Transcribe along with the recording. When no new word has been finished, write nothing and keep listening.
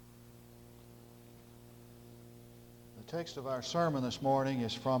The text of our sermon this morning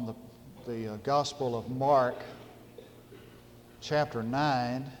is from the Gospel of Mark, chapter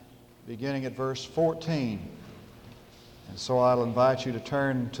 9, beginning at verse 14. And so I'll invite you to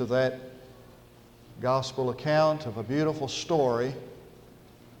turn to that Gospel account of a beautiful story.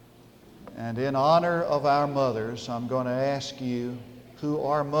 And in honor of our mothers, I'm going to ask you who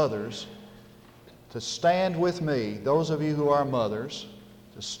are mothers to stand with me, those of you who are mothers,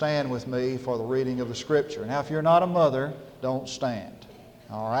 to stand with me for the reading of the Scripture. Now, if you're not a mother, don't stand.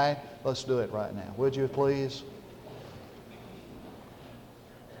 All right? Let's do it right now. Would you please?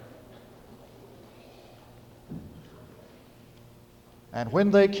 And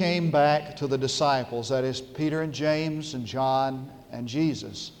when they came back to the disciples, that is Peter and James and John and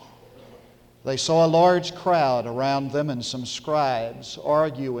Jesus, they saw a large crowd around them and some scribes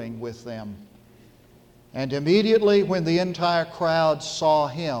arguing with them. And immediately when the entire crowd saw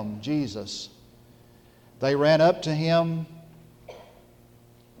him, Jesus, they ran up to him.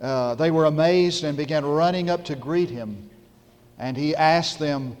 They were amazed and began running up to greet him. And he asked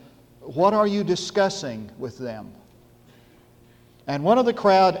them, "What are you discussing with them?" And one of the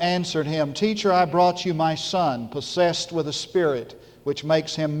crowd answered him, "Teacher, I brought you my son, possessed with a spirit which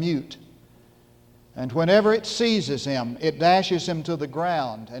makes him mute. And whenever it seizes him, it dashes him to the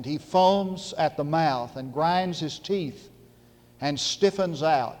ground, and he foams at the mouth and grinds his teeth and stiffens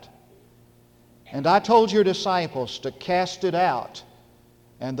out. And I told your disciples to cast it out,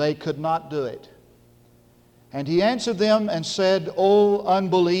 and they could not do it." And he answered them and said, "O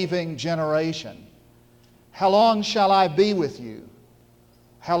unbelieving generation, how long shall I be with you?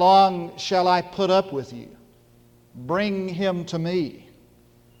 How long shall I put up with you? Bring him to me."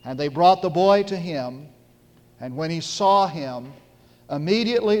 And they brought the boy to him, and when he saw him,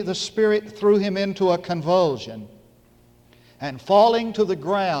 immediately the Spirit threw him into a convulsion. And falling to the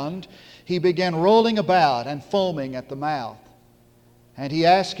ground, he began rolling about and foaming at the mouth. And he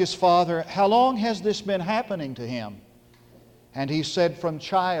asked his father, "How long has this been happening to him?" And he said, "From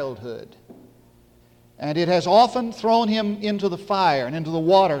childhood. And it has often thrown him into the fire and into the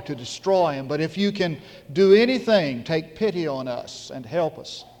water to destroy him. But if you can do anything, take pity on us and help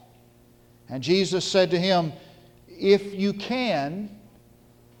us." And Jesus said to him, "If you can,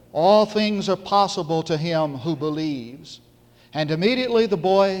 all things are possible to him who believes." And immediately the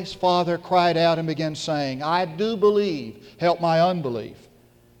boy's father cried out and began saying, "I do believe, help my unbelief."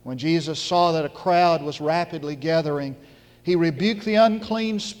 When Jesus saw that a crowd was rapidly gathering, he rebuked the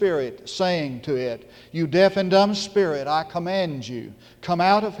unclean spirit, saying to it, "You deaf and dumb spirit, I command you, come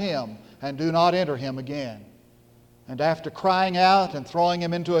out of him and do not enter him again." And after crying out and throwing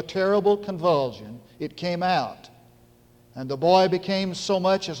him into a terrible convulsion, it came out. And the boy became so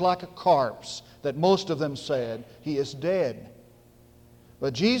much as like a corpse that most of them said, "He is dead."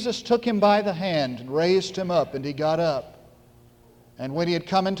 But Jesus took him by the hand and raised him up, and he got up. And when he had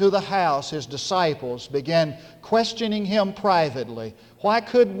come into the house, his disciples began questioning him privately, "Why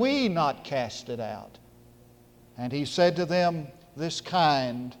could we not cast it out?" And he said to them, "This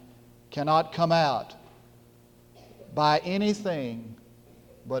kind cannot come out by anything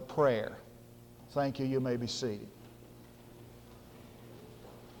but prayer." Thank you. You may be seated.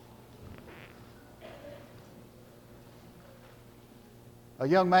 A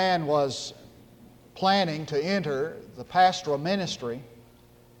young man was planning to enter the pastoral ministry,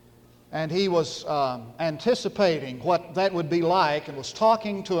 and he was anticipating what that would be like, and was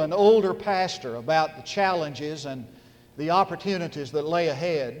talking to an older pastor about the challenges and the opportunities that lay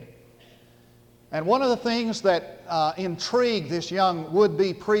ahead. And one of the things that intrigued this young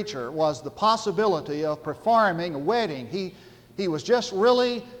would-be preacher was the possibility of performing a wedding. He was just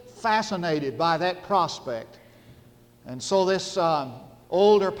really fascinated by that prospect. And so this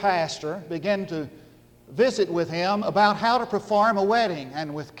older pastor began to visit with him about how to perform a wedding.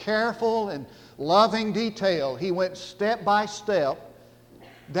 And with careful and loving detail, he went step by step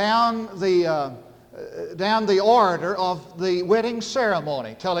down the order of the wedding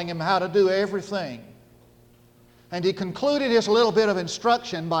ceremony, telling him how to do everything. And he concluded his little bit of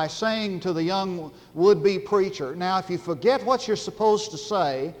instruction by saying to the young would-be preacher, "Now, if you forget what you're supposed to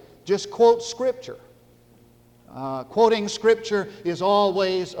say, just quote Scripture. Quoting Scripture is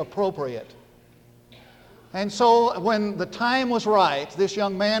always appropriate." And so when the time was right, this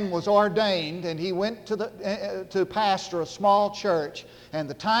young man was ordained, and he went to pastor a small church, and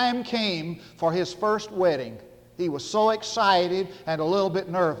the time came for his first wedding. He was so excited and a little bit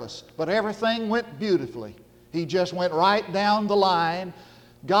nervous, but everything went beautifully. He just went right down the line,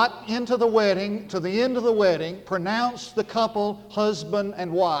 got into the wedding, to the end of the wedding, pronounced the couple husband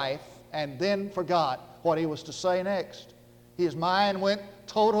and wife, and then forgot what he was to say next. His mind went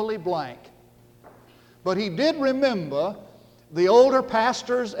totally blank. But he did remember the older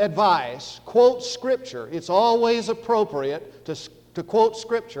pastor's advice: quote Scripture. It's always appropriate to quote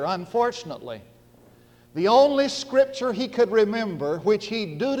Scripture. Unfortunately, the only Scripture he could remember which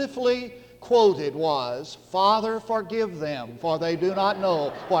he dutifully quoted was, "Father, forgive them, for they do not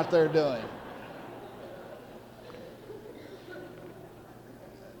know what they're doing."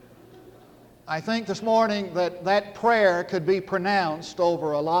 I think this morning that prayer could be pronounced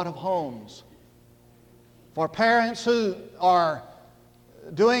over a lot of homes. For parents who are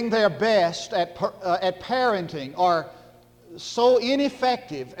doing their best at parenting are so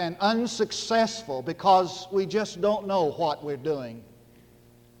ineffective and unsuccessful because we just don't know what we're doing.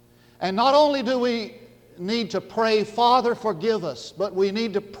 And not only do we need to pray, "Father, forgive us," but we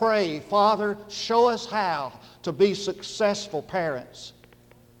need to pray, "Father, show us how to be successful parents."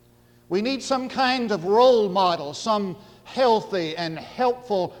 We need some kind of role model, some healthy and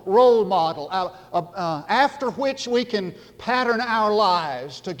helpful role model after which we can pattern our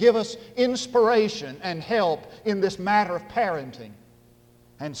lives to give us inspiration and help in this matter of parenting.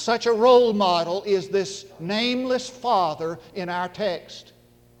 And such a role model is this nameless father in our text.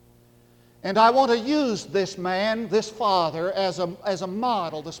 And I want to use this man, this father, as a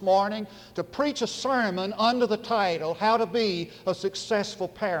model this morning to preach a sermon under the title, "How to Be a Successful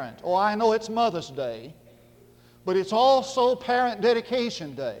Parent." Oh, I know it's Mother's Day, but it's also Parent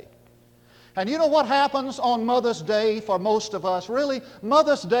Dedication Day. And you know what happens on Mother's Day for most of us? Really,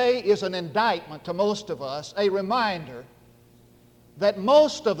 Mother's Day is an indictment to most of us, a reminder that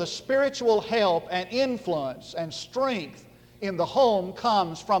most of the spiritual help and influence and strength in the home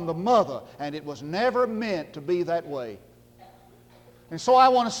comes from the mother, and it was never meant to be that way. And so I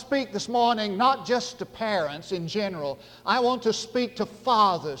want to speak this morning not just to parents in general. I want to speak to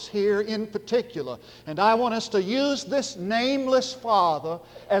fathers here in particular. And I want us to use this nameless father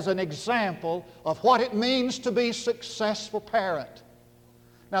as an example of what it means to be a successful parent.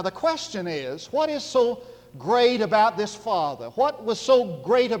 Now the question is, what is so great about this father? What was so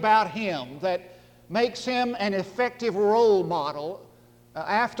great about him that makes him an effective role model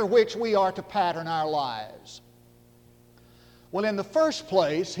after which we are to pattern our lives? Well, in the first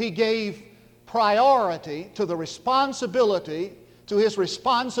place, he gave priority to his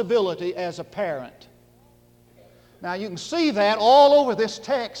responsibility as a parent. Now, you can see that all over this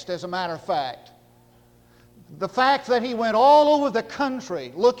text, as a matter of fact. The fact that he went all over the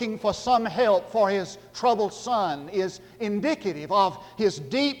country looking for some help for his troubled son is indicative of his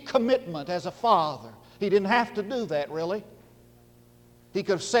deep commitment as a father. He didn't have to do that, really. He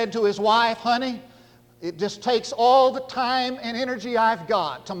could have said to his wife, "Honey, it just takes all the time and energy I've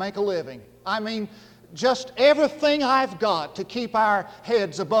got to make a living. I mean, just everything I've got to keep our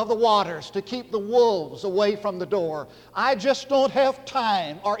heads above the waters, to keep the wolves away from the door. I just don't have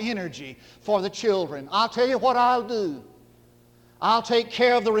time or energy for the children. I'll tell you what I'll do. I'll take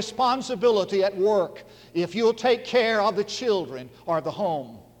care of the responsibility at work if you'll take care of the children or the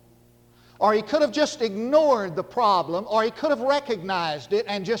home." Or he could have just ignored the problem, or he could have recognized it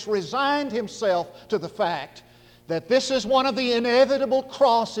and just resigned himself to the fact that this is one of the inevitable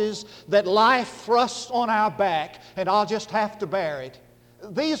crosses that life thrusts on our back, and I'll just have to bear it.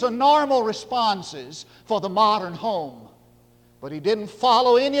 These are normal responses for the modern home. But he didn't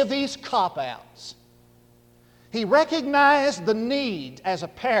follow any of these cop-outs. He recognized the need as a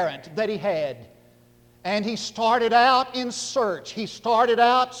parent that he had, and he started out in search. He started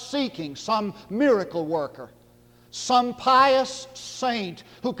out seeking some miracle worker, some pious saint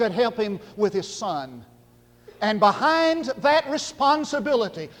who could help him with his son. And behind that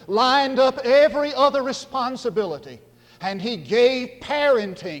responsibility lined up every other responsibility. And he gave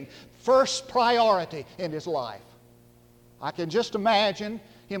parenting first priority in his life. I can just imagine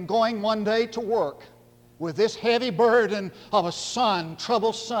him going one day to work with this heavy burden of a son,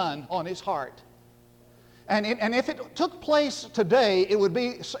 troubled son, on his heart. And if it took place today, it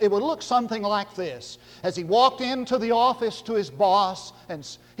would look something like this. As he walked into the office to his boss, and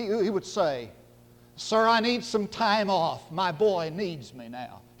he would say, "Sir, I need some time off. My boy needs me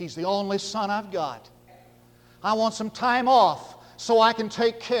now. He's the only son I've got. I want some time off so I can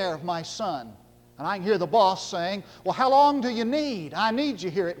take care of my son." And I can hear the boss saying, "Well, how long do you need? I need you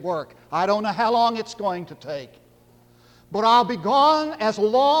here at work. I don't know how long it's going to take. But I'll be gone as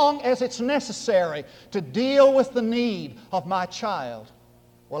long as it's necessary to deal with the need of my child."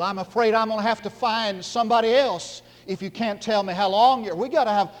 "Well, I'm afraid I'm going to have to find somebody else if you can't tell me how long you're." We've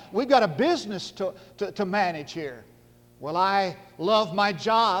got a business to manage here." "Well, I love my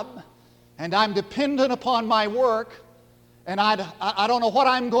job, and I'm dependent upon my work, and I don't know what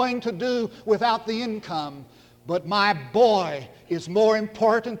I'm going to do without the income, but my boy is more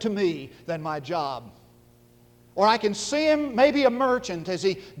important to me than my job." Or I can see him, maybe a merchant, as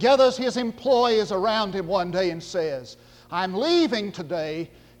he gathers his employees around him one day and says, I'm leaving today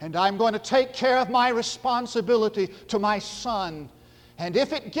and I'm going to take care of my responsibility to my son. And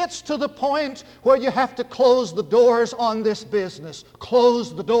if it gets to the point where you have to close the doors on this business,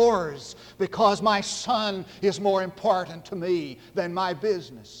 close the doors, because my son is more important to me than my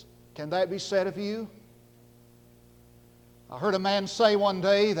business. Can that be said of you? I heard a man say one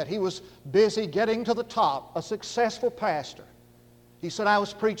day that he was busy getting to the top, a successful pastor. He said, I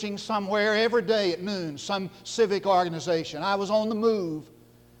was preaching somewhere every day at noon, some civic organization. I was on the move.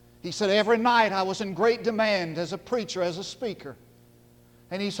 He said, every night I was in great demand as a preacher, as a speaker.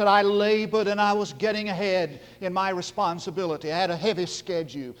 And he said, I labored and I was getting ahead in my responsibility. I had a heavy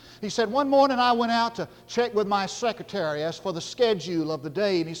schedule. He said, one morning I went out to check with my secretary as for the schedule of the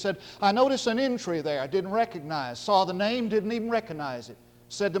day. And he said, I noticed an entry there I didn't recognize. Saw the name, didn't even recognize it.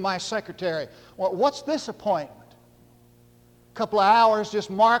 Said to my secretary, well, what's this appointment? A couple of hours just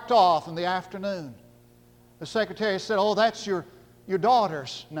marked off in the afternoon. The secretary said, oh, that's your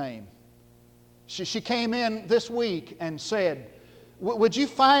daughter's name. She came in this week and said, would you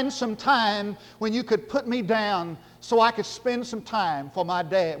find some time when you could put me down so I could spend some time with my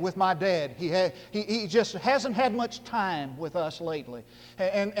dad? He just hasn't had much time with us lately.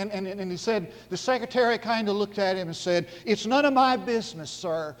 And he said, the secretary kind of looked at him and said, it's none of my business,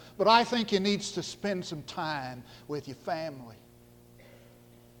 sir, but I think he needs to spend some time with your family.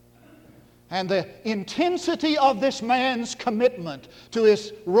 And the intensity of this man's commitment to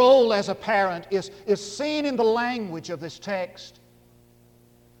his role as a parent is seen in the language of this text.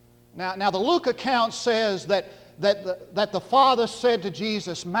 Now the Luke account says that the father said to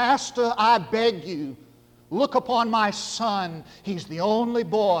Jesus, Master, I beg you, look upon my son. He's the only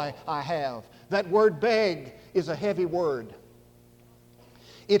boy I have. That word beg is a heavy word.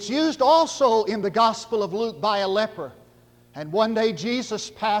 It's used also in the Gospel of Luke by a leper. And one day Jesus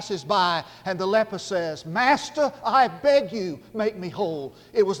passes by and the leper says, Master, I beg you, make me whole.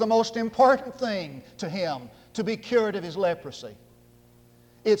 It was the most important thing to him to be cured of his leprosy.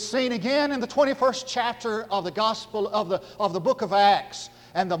 It's seen again in the 21st chapter of the Gospel of the book of Acts.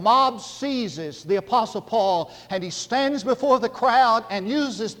 And the mob seizes the Apostle Paul and he stands before the crowd and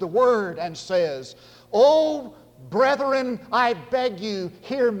uses the word and says, Oh, brethren, I beg you,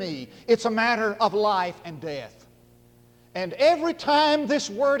 hear me. It's a matter of life and death. And every time this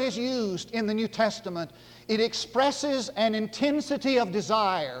word is used in the New Testament, it expresses an intensity of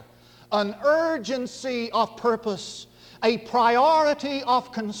desire, an urgency of purpose, a priority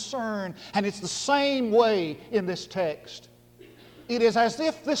of concern. And it's the same way in this text. It is as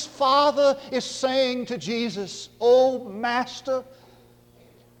if this father is saying to Jesus, Oh, Master,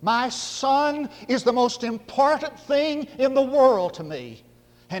 my son is the most important thing in the world to me.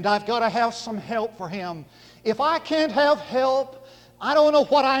 And I've got to have some help for him. If I can't have help, I don't know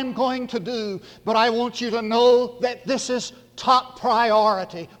what I'm going to do, but I want you to know that this is top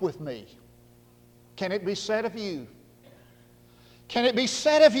priority with me. Can it be said of you? Can it be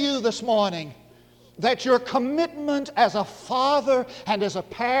said of you this morning that your commitment as a father and as a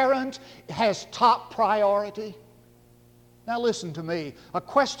parent has top priority? Now listen to me. A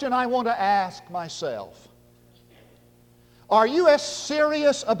question I want to ask myself. Are you as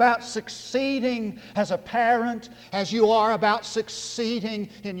serious about succeeding as a parent as you are about succeeding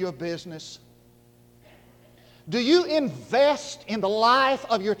in your business? Do you invest in the life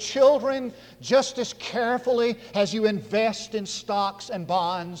of your children just as carefully as you invest in stocks and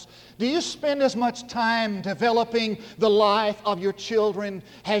bonds? Do you spend as much time developing the life of your children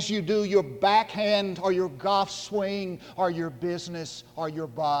as you do your backhand or your golf swing or your business or your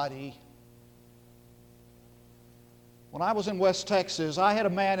body? When I was in West Texas, I had a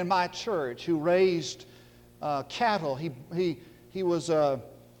man in my church who raised cattle. He was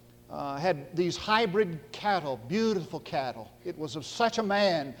had these hybrid cattle, beautiful cattle. It was of such a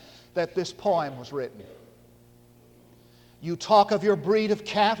man that this poem was written. You talk of your breed of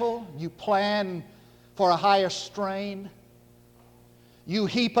cattle, you plan for a higher strain. You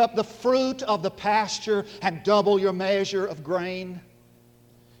heap up the fruit of the pasture and double your measure of grain.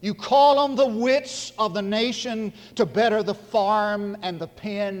 You call on the wits of the nation to better the farm and the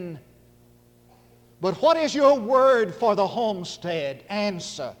pen. But what is your word for the homestead?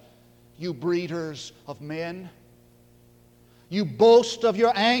 Answer, you breeders of men. You boast of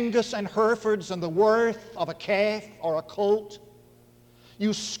your Angus and Herefords and the worth of a calf or a colt.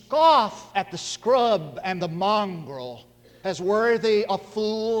 You scoff at the scrub and the mongrel as worthy of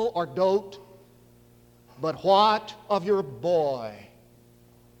fool or dote. But what of your boy?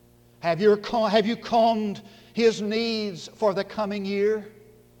 Have you combed his needs for the coming year?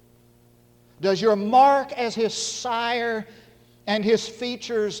 Does your mark as his sire and his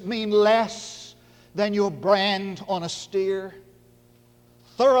features mean less than your brand on a steer?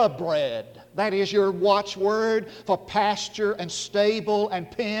 Thoroughbred, that is your watchword for pasture and stable and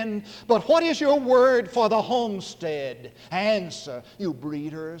pen. But what is your word for the homestead? Answer, you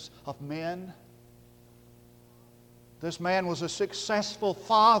breeders of men. This man was a successful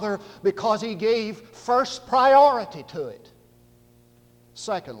father because he gave first priority to it.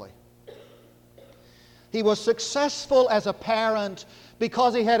 Secondly, he was successful as a parent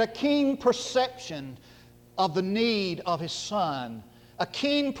because he had a keen perception of the need of his son, a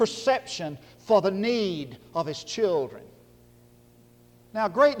keen perception for the need of his children. Now,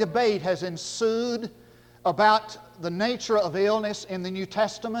 great debate has ensued about the nature of illness in the New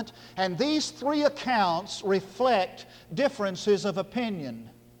Testament, and these three accounts reflect differences of opinion.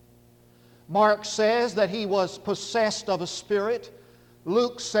 Mark says that he was possessed of a spirit.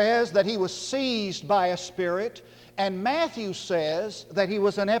 Luke says that he was seized by a spirit. And Matthew says that he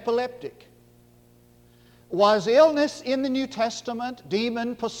was an epileptic. Was illness in the New Testament,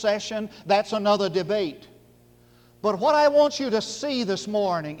 demon possession? That's another debate. But what I want you to see this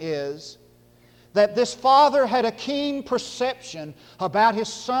morning is that this father had a keen perception about his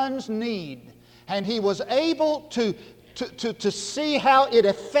son's need, and he was able to see how it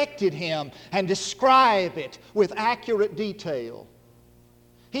affected him and describe it with accurate detail.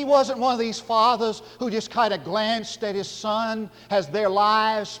 He wasn't one of these fathers who just kind of glanced at his son as their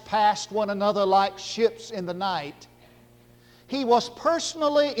lives passed one another like ships in the night. He was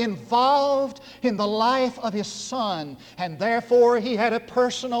personally involved in the life of his son, and therefore he had a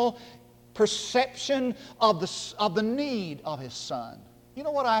personal perception of the need of his son. You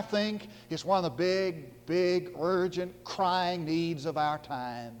know what I think is one of the big, urgent, crying needs of our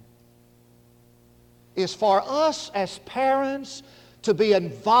time? Is for us as parents to be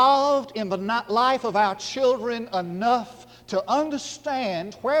involved in the life of our children enough to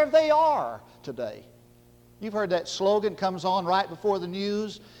understand where they are today. You've heard that slogan comes on right before the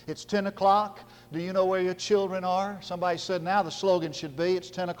news. It's 10 o'clock. Do you know where your children are? Somebody said now the slogan should be,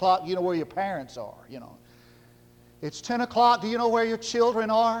 it's 10 o'clock. Do you know where your parents are? It's 10 o'clock. Do you know where your children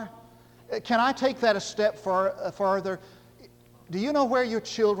are? Can I take that a step further? Do you know where your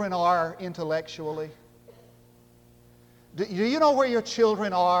children are intellectually? Do you know where your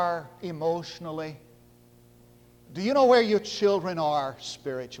children are emotionally? Do you know where your children are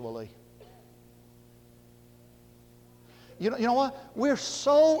spiritually? You know what? We're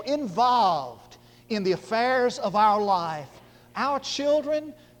so involved in the affairs of our life. Our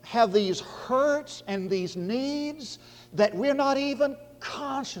children have these hurts and these needs that we're not even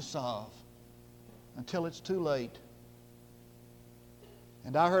conscious of until it's too late.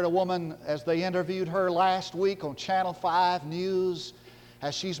 And I heard a woman, as they interviewed her last week on Channel 5 News,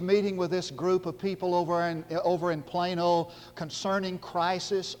 as she's meeting with this group of people over in Plano concerning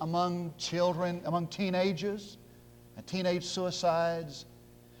crisis among children, among teenagers, and teenage suicides.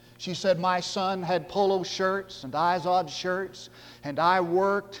 She said, my son had polo shirts and Izod shirts, and I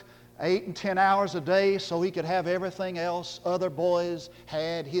worked 8 and 10 hours a day so he could have everything else other boys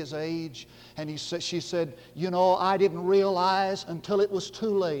had his age. And she said, I didn't realize until it was too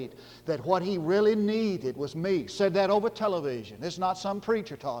late that what he really needed was me. Said that over television. It's not some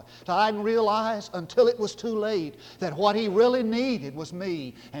preacher talk. I didn't realize until it was too late that what he really needed was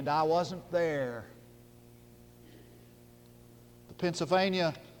me, and I wasn't there. The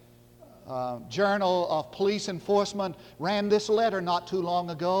Pennsylvania Journal of Police Enforcement ran this letter not too long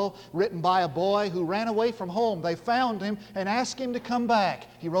ago, written by a boy who ran away from home. They found him and asked him to come back.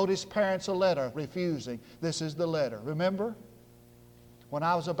 He wrote his parents a letter refusing. This is the letter. Remember? When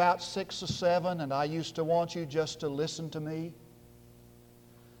I was about 6 or 7 and I used to want you just to listen to me.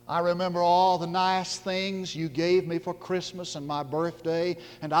 I remember all the nice things you gave me for Christmas and my birthday,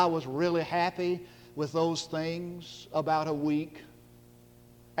 and I was really happy with those things about a week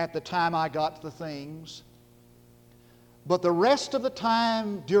at the time I got the things. But the rest of the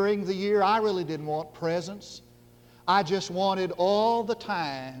time during the year, I really didn't want presents. I just wanted all the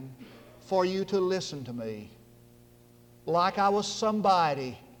time for you to listen to me. Like I was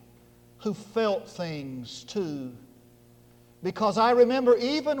somebody who felt things too. Because I remember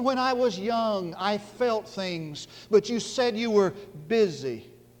even when I was young, I felt things. But you said you were busy.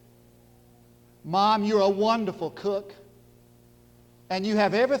 Mom, you're a wonderful cook. And you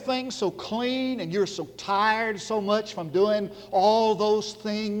have everything so clean, and you're so tired so much from doing all those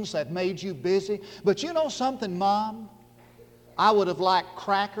things that made you busy. But you know something, Mom? I would have liked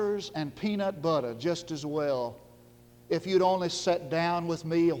crackers and peanut butter just as well if you'd only sat down with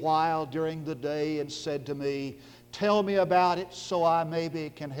me a while during the day and said to me, Tell me about it so I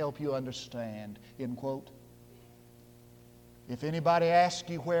maybe can help you understand. End quote. If anybody asks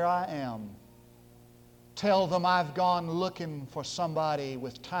you where I am, tell them I've gone looking for somebody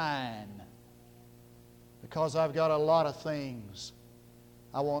with time, because I've got a lot of things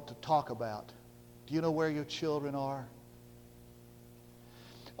I want to talk about. Do you know where your children are?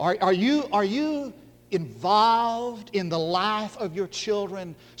 Are you involved in the life of your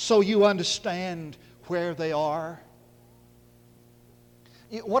children so you understand where they are?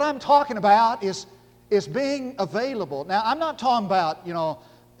 What I'm talking about is being available. Now, I'm not talking about,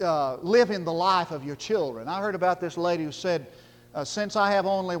 living the life of your children. I heard about this lady who said, since I have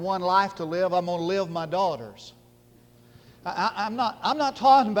only one life to live, I'm going to live my daughter's. I'm not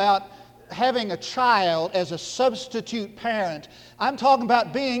talking about having a child as a substitute parent. I'm talking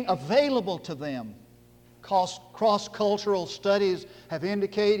about being available to them. Cross-cultural studies have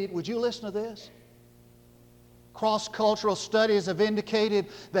indicated, would you listen to this? Cross-cultural studies have indicated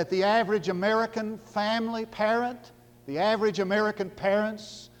that the average American family parent, the average American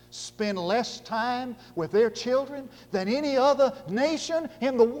parents spend less time with their children than any other nation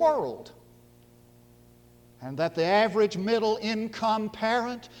in the world. And that the average middle-income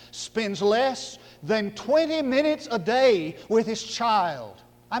parent spends less than 20 minutes a day with his child.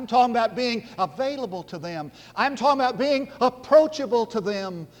 I'm talking about being available to them. I'm talking about being approachable to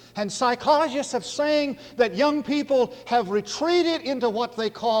them. And psychologists have saying that young people have retreated into what they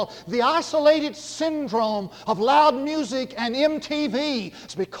call the isolated syndrome of loud music and MTV.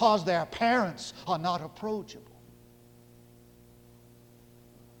 It's because their parents are not approachable.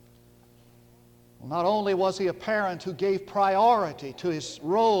 Well, not only was he a parent who gave priority to his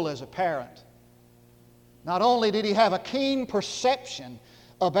role as a parent, not only did he have a keen perception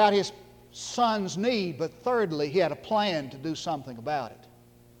about his son's need, but thirdly, he had a plan to do something about it.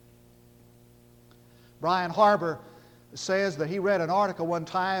 Brian Harbour says that he read an article one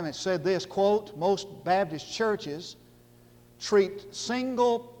time that said this, quote, most Baptist churches treat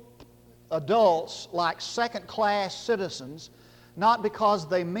single adults like second-class citizens, not because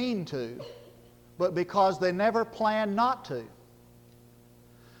they mean to, but because they never plan not to.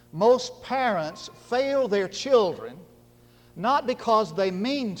 Most parents fail their children not because they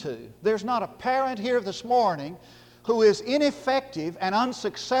mean to. There's not a parent here this morning who is ineffective and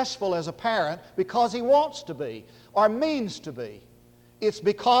unsuccessful as a parent because he wants to be or means to be. It's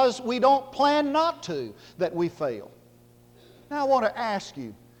because we don't plan not to that we fail. Now I want to ask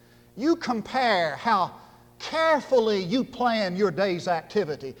you, you compare how carefully you plan your day's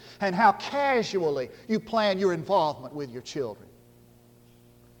activity and how casually you plan your involvement with your children.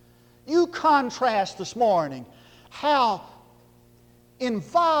 You contrast this morning how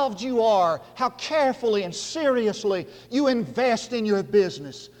involved you are, how carefully and seriously you invest in your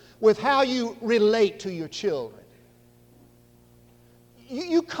business with how you relate to your children.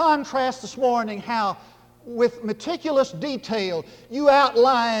 You contrast this morning how with meticulous detail you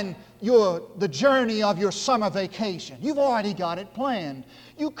outline the journey of your summer vacation. You've already got it planned.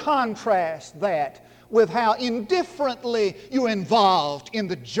 You contrast that with how indifferently you're involved in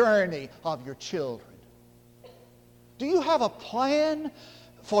the journey of your children. Do you have a plan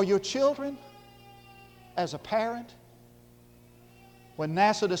for your children as a parent? When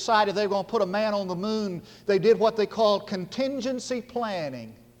NASA decided they were going to put a man on the moon, they did what they called contingency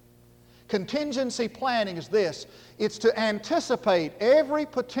planning. Contingency planning is this. It's to anticipate every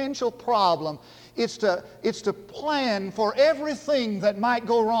potential problem. It's to plan for everything that might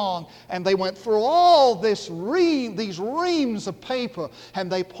go wrong. And they went through all these reams of paper,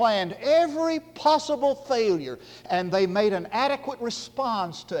 and they planned every possible failure, and they made an adequate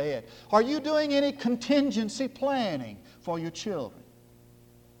response to it. Are you doing any contingency planning for your children?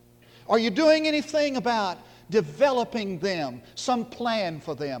 Are you doing anything about developing them, some plan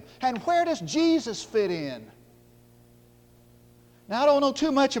for them? And where does Jesus fit in? Now, I don't know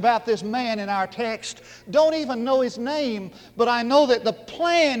too much about this man in our text, don't even know his name, but I know that the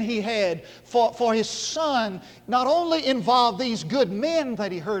plan he had for his son not only involved these good men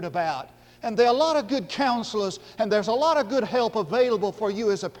that he heard about, and there are a lot of good counselors, and there's a lot of good help available for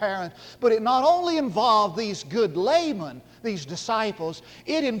you as a parent, but it not only involved these good laymen, these disciples,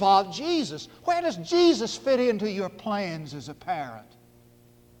 it involved Jesus. Where does Jesus fit into your plans as a parent?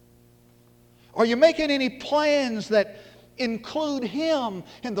 Are you making any plans that include Him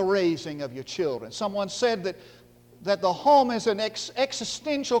in the raising of your children? Someone said that the home is an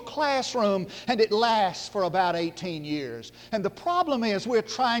existential classroom, and it lasts for about 18 years. And the problem is we're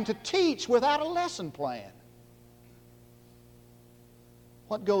trying to teach without a lesson plan.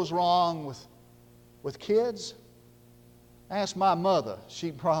 What goes wrong with kids? Ask my mother.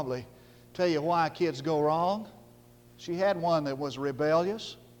 She'd probably tell you why kids go wrong. She had one that was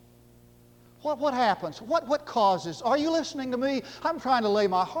rebellious. What happens? What causes? Are you listening to me? I'm trying to lay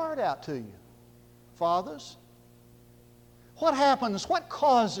my heart out to you. Fathers, what happens? What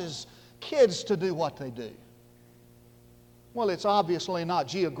causes kids to do what they do? Well, it's obviously not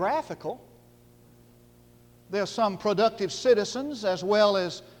geographical. There are some productive citizens as well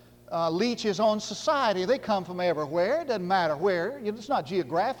as leeches on society. They come from everywhere. It doesn't matter where. It's not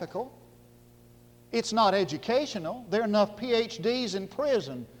geographical. It's not educational. There are enough PhDs in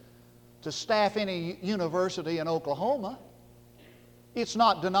prison to staff any university in Oklahoma. It's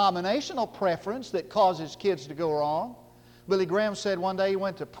not denominational preference that causes kids to go wrong. Billy Graham said one day he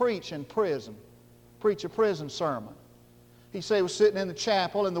went to preach in prison, preach a prison sermon. He said he was sitting in the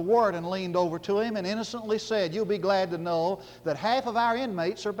chapel and the warden leaned over to him and innocently said, "You'll be glad to know that half of our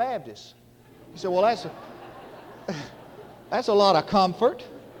inmates are Baptists." He said, "Well, that's a lot of comfort."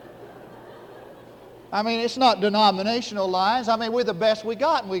 I mean, it's not denominational lines. I mean, we're the best we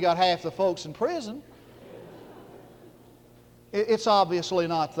got, and we got half the folks in prison. It's obviously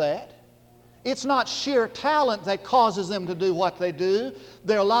not that. It's not sheer talent that causes them to do what they do.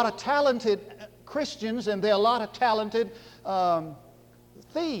 There are a lot of talented Christians, and there are a lot of talented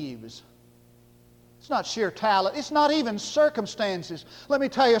thieves. It's not sheer talent. It's not even circumstances. Let me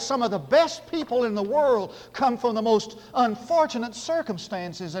tell you, some of the best people in the world come from the most unfortunate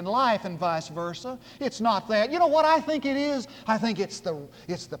circumstances in life and vice versa. It's not that. You know what I think it is? I think it's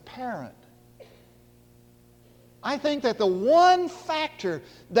the parent. I think that the one factor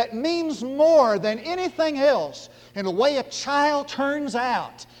that means more than anything else in the way a child turns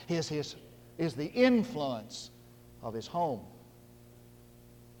out is the influence of his home.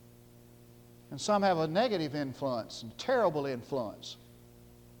 And some have a negative influence and terrible influence.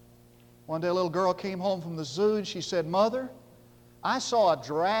 One day a little girl came home from the zoo and she said, "Mother, I saw a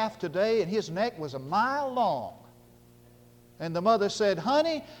giraffe today and his neck was a mile long." And the mother said,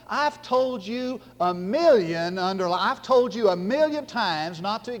 "Honey, I've told you a million times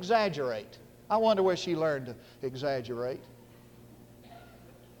not to exaggerate." I wonder where she learned to exaggerate.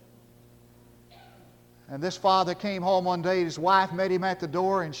 And this father came home one day, his wife met him at the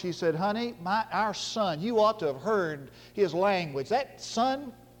door, and she said, "Honey, our son, you ought to have heard his language. That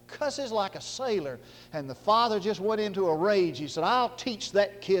son cusses like a sailor." And the father just went into a rage. He said, "I'll teach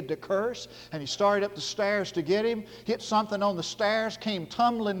that kid to curse." And he started up the stairs to get him, hit something on the stairs, came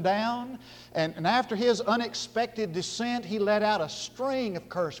tumbling down. And after his unexpected descent, he let out a string of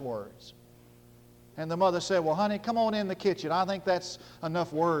curse words. And the mother said, "Well, honey, come on in the kitchen. I think that's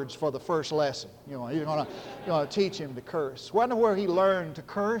enough words for the first lesson. You're going to teach him to curse." Wonder where he learned to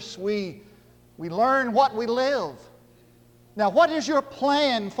curse. We learn what we live. Now, what is your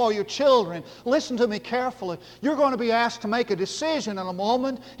plan for your children? Listen to me carefully. You're going to be asked to make a decision in a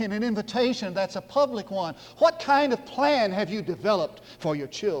moment in an invitation that's a public one. What kind of plan have you developed for your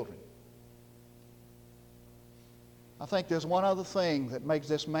children? I think there's one other thing that makes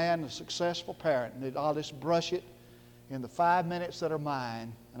this man a successful parent, and I'll just brush it in the 5 minutes that are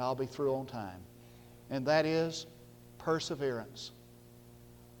mine, and I'll be through on time. And that is perseverance.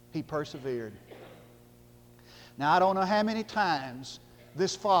 He persevered. Now, I don't know how many times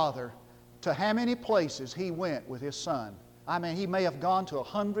this father, to how many places he went with his son. I mean, he may have gone to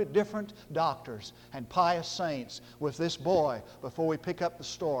 100 different doctors and pious saints with this boy before we pick up the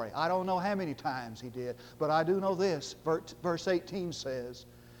story. I don't know how many times he did, but I do know this. Verse 18 says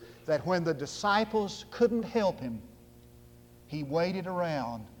that when the disciples couldn't help him, he waited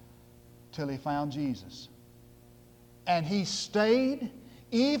around till he found Jesus. And he stayed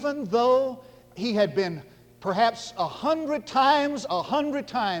even though he had been perhaps 100 times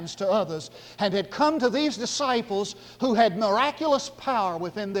to others, and had come to these disciples who had miraculous power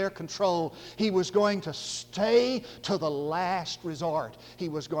within their control. He was going to stay to the last resort. He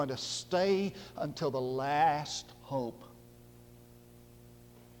was going to stay until the last hope.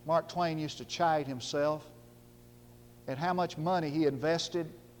 Mark Twain used to chide himself at how much money he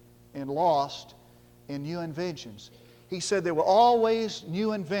invested and lost in new inventions. He said there were always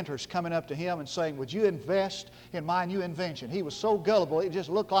new inventors coming up to him and saying, "Would you invest in my new invention?" He was so gullible, it just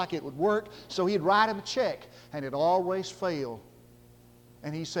looked like it would work, so he'd write him a check, and it always failed.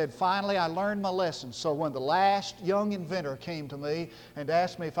 And he said, "Finally, I learned my lesson. So when the last young inventor came to me and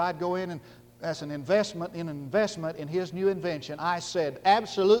asked me if I'd go in and as an investment in his new invention, I said,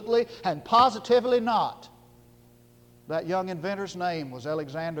 absolutely and positively not." That young inventor's name was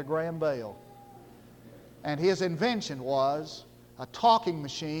Alexander Graham Bell. And his invention was a talking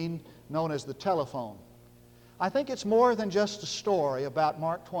machine known as the telephone. I think it's more than just a story about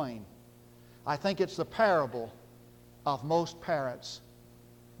Mark Twain. I think it's the parable of most parents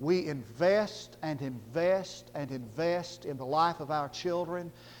we invest and invest and invest in the life of our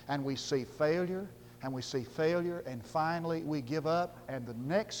children, and we see failure, and we see failure, and finally we give up, and the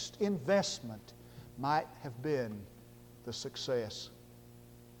next investment might have been the success.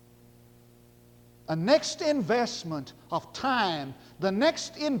 A next investment of time, the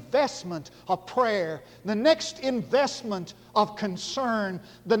next investment of prayer, the next investment of concern,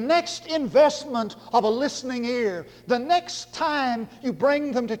 the next investment of a listening ear, the next time you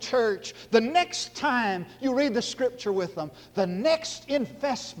bring them to church, the next time you read the Scripture with them, the next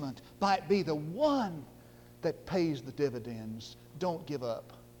investment might be the one that pays the dividends. Don't give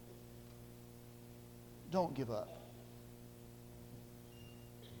up. Don't give up.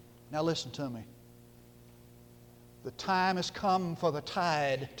 Now listen to me. The time has come for the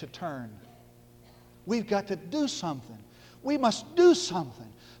tide to turn. We've got to do something. We must do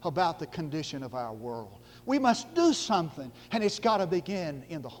something about the condition of our world. We must do something, and it's got to begin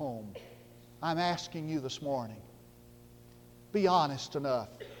in the home. I'm asking you this morning, be honest enough.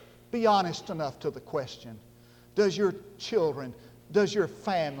 Be honest enough to the question, does your children, does your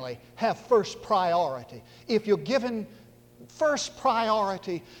family have first priority? If you're given first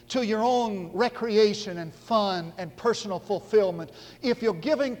priority to your own recreation and fun and personal fulfillment, if you're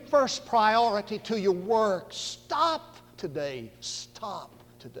giving first priority to your work, stop today. Stop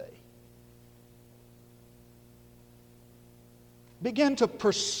today. Begin to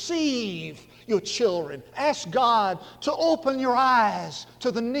perceive your children. Ask God to open your eyes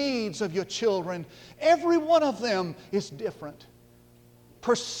to the needs of your children. Every one of them is different.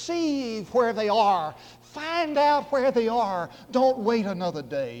 Perceive where they are. Find out where they are. Don't wait another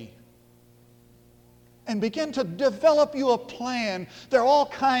day. And begin to develop you a plan. There are all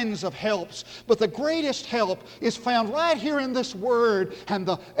kinds of helps, but the greatest help is found right here in this Word and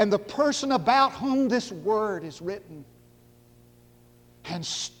the person about whom this Word is written. And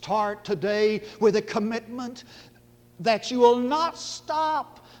start today with a commitment that you will not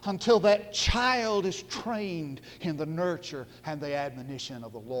stop until that child is trained in the nurture and the admonition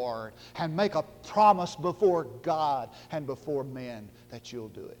of the Lord. And make a promise before God and before men that you'll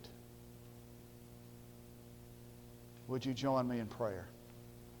do it. Would you join me in prayer?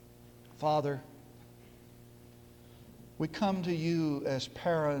 Father, we come to you as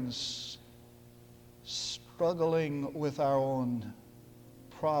parents struggling with our own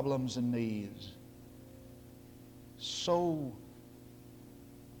problems and needs. So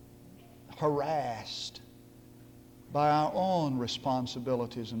harassed by our own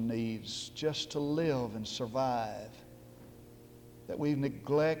responsibilities and needs just to live and survive, that we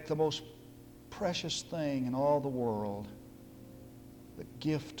neglect the most precious thing in all the world, the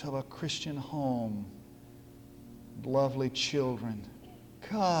gift of a Christian home, lovely children.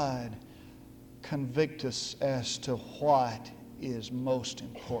 God, convict us as to what is most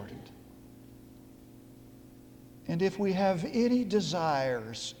important. And if we have any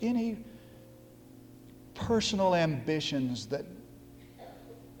desires, any personal ambitions that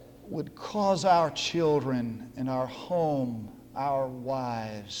would cause our children and our home, our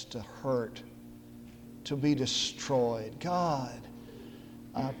wives to hurt, to be destroyed, God,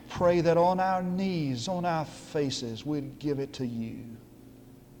 I pray that on our knees, on our faces, we'd give it to you.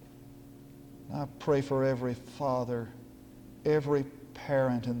 I pray for every father, every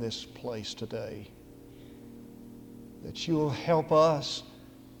parent in this place today, that you'll help us,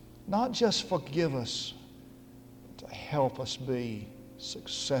 not just forgive us, but to help us be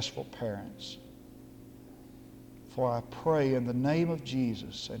successful parents. For I pray in the name of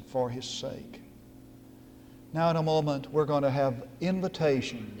Jesus and for His sake. Now in a moment we're going to have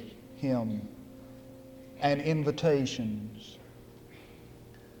invitation hymn and invitations.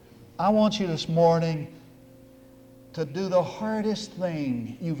 I want you this morning to do the hardest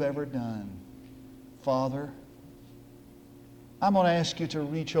thing you've ever done. Father, I'm going to ask you to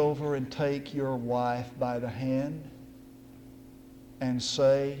reach over and take your wife by the hand and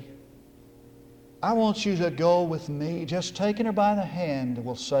say, I want you to go with me. Just taking her by the hand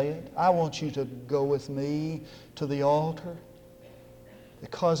will say it. I want you to go with me to the altar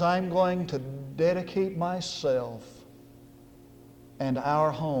because I'm going to dedicate myself and our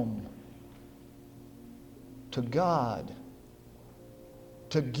home to God,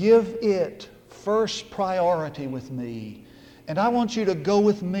 to give it first priority with me. And I want you to go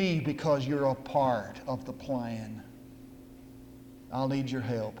with me because you're a part of the plan. I'll need your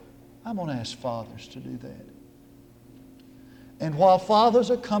help. I'm going to ask fathers to do that. And while fathers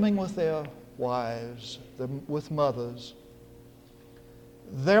are coming with their wives, with mothers,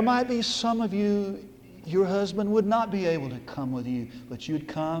 there might be some of you, your husband would not be able to come with you, but you'd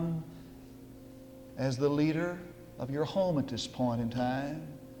come as the leader of your home at this point in time.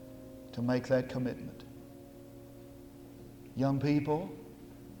 to make that commitment. Young people,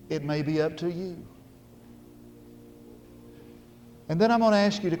 it may be up to you. And then I'm going to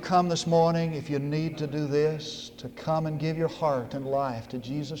ask you to come this morning, if you need to do this, to come and give your heart and life to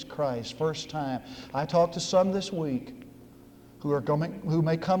Jesus Christ. First time. I talked to some this week who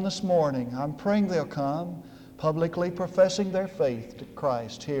may come this morning. I'm praying they'll come, publicly professing their faith to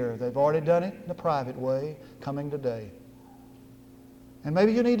Christ here. They've already done it in a private way, coming today. And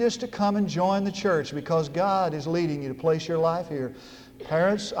maybe you need just to come and join the church because God is leading you to place your life here.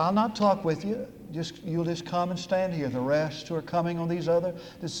 Parents, I'll not talk with you. You'll just come and stand here. The rest who are coming on these other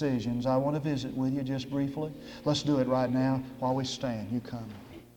decisions, I want to visit with you just briefly. Let's do it right now while we stand. You come.